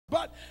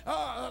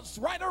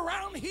right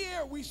around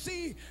here, we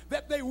see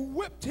that they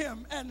whipped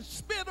him and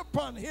spit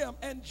upon him.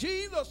 And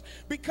Jesus,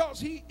 because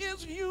he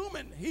is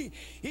human, he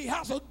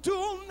has a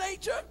dual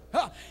nature.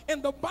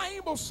 And the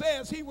Bible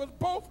says he was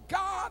both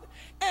God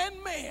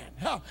and man.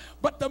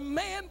 But the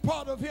man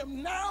part of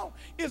him now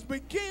is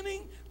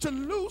beginning to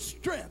lose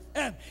strength,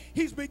 and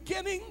he's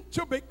beginning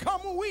to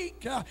become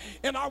weak.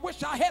 And I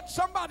wish I had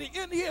somebody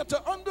in here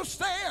to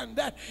understand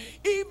that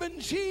even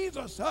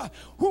Jesus,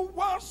 who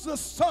was the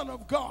Son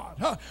of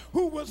God,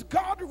 who was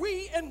God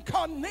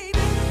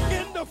reincarnated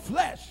in the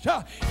flesh,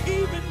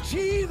 even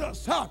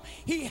Jesus,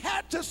 he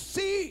had to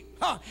see,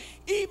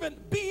 even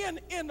being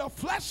in a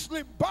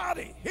fleshly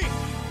body,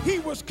 he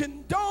was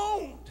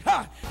condoned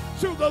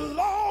to the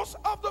laws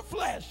of the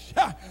flesh.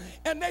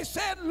 And they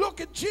said, look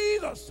at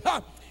Jesus.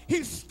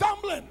 He's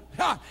stumbling.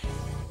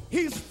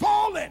 He's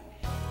falling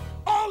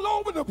all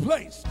over the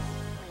place.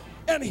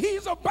 And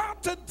he's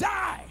about to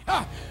die.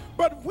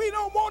 But we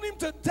don't want him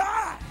to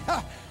die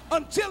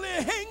until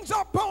he hangs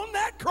up on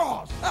that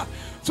cross.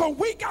 So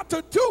we got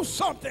to do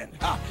something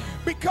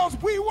because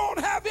we won't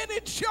have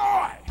any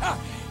joy,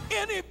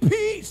 any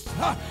peace,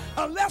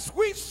 unless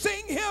we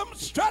sing him,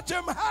 stretch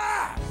him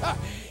high.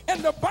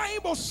 And the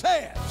Bible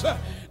said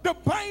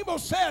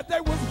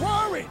they was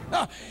worried,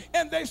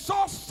 and they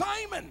saw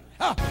Simon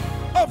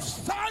of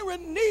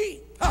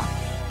Cyrene,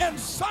 and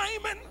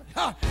Simon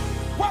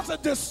was a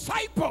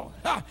disciple.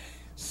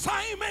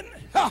 Simon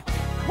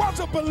was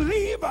a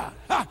believer.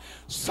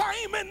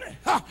 Simon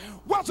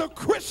was a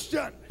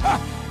Christian.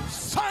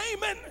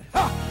 Simon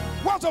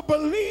was a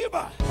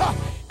believer.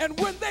 And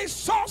when they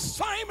saw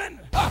Simon,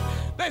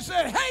 they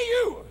said, hey,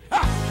 you,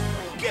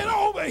 get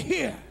over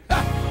here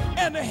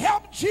and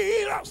help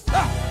Jesus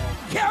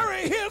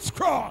carry his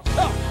cross.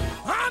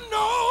 I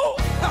know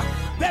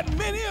that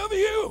many of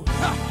you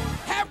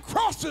have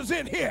crosses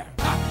in here.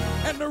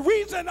 And the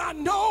reason I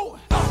know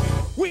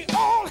we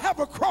all have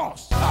a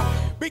cross,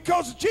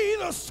 because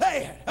Jesus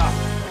said,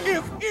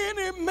 if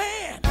any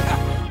man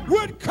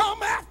would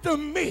come after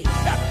me,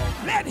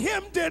 let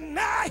him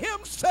deny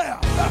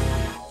himself,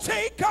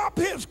 take up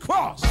his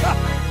cross,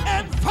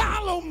 and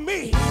follow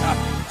me.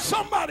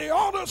 Somebody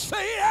ought to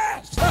say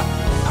yes.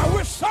 I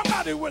wish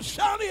somebody would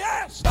shout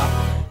yes.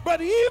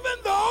 But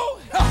even though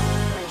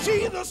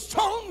Jesus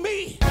told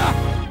me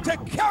to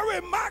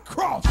carry my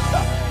cross,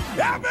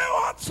 every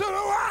once in a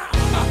while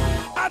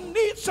I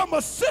need some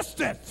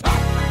assistance.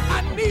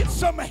 I need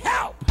some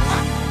help.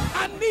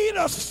 I need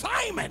a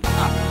Simon.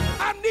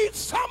 I need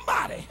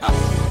somebody.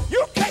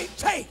 You can't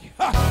take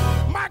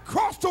my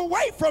cross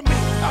away from me.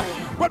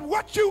 But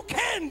what you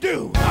can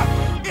do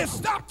is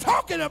stop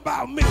talking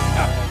about me.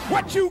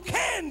 What you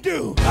can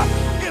do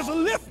is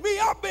lift me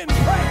up in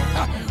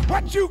prayer.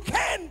 What you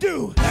can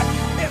do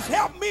is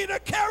help me to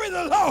carry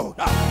the load.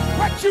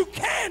 What you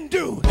can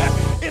do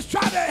is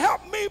try to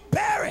help me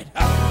bear it.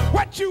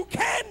 What you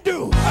can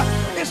do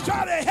is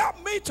try to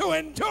help me to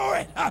endure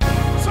it.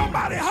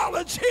 Somebody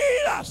holler,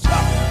 Jesus,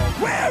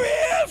 where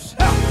is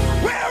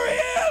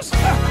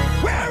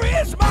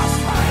my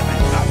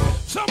Simon?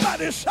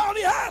 Somebody shout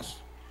yes.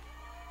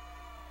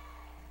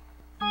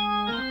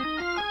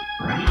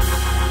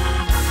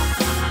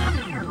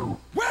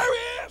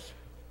 Where is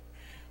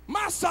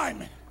my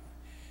Simon?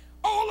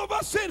 All of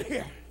us in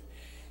here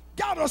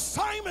got a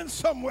Simon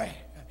somewhere.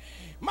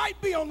 Might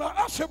be on the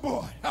usher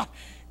board.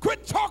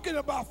 Quit talking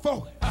about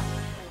folk.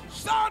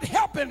 Start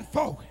helping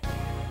folk.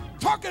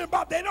 Talking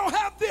about they don't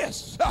have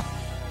this.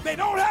 They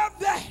don't have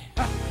that.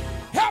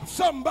 Help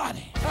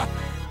somebody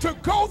to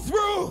go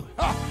through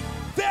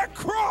their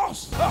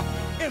cross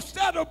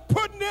instead of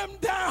putting them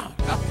down.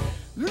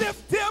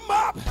 Lift them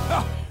up.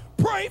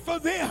 Pray for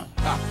them.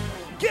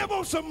 Give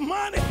them some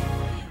money.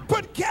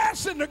 Put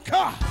gas in the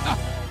car.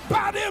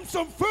 Buy them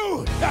some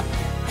food.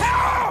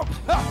 Help!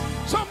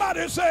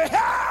 Somebody say,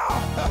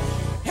 help!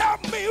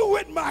 Help me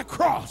with my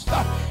cross.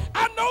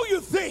 I know you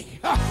think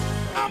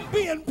I'm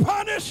being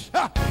punished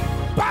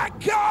by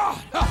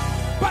God,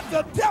 but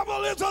the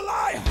devil is a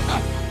liar,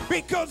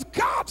 because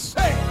God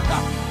said,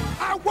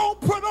 I won't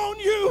put on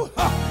you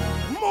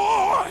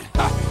more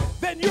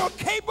than you're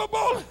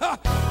capable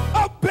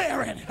of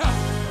bearing.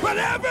 But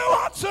every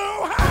once in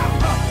a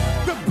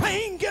while, the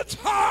pain gets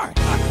hard,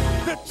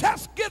 the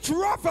test gets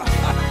rougher,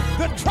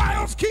 the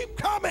trials keep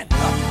coming,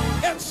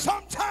 and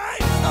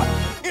sometimes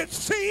it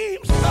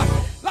seems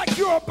like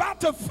you're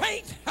about to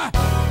faint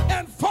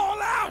and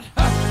fall out.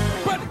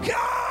 But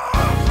God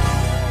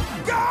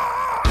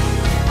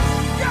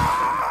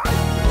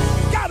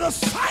got a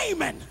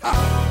Simon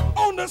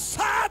on the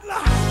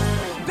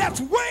sideline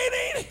that's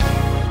waiting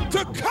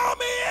to come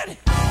in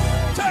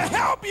to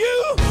help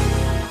you,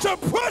 to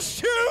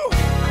push you,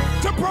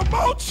 to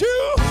promote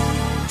you,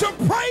 to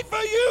pray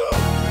for you.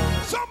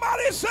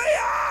 Somebody say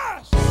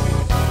yes.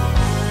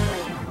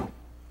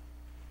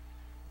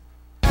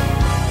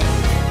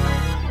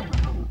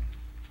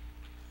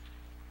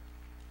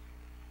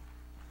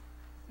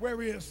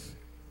 Where is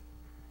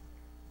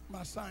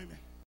my Simon?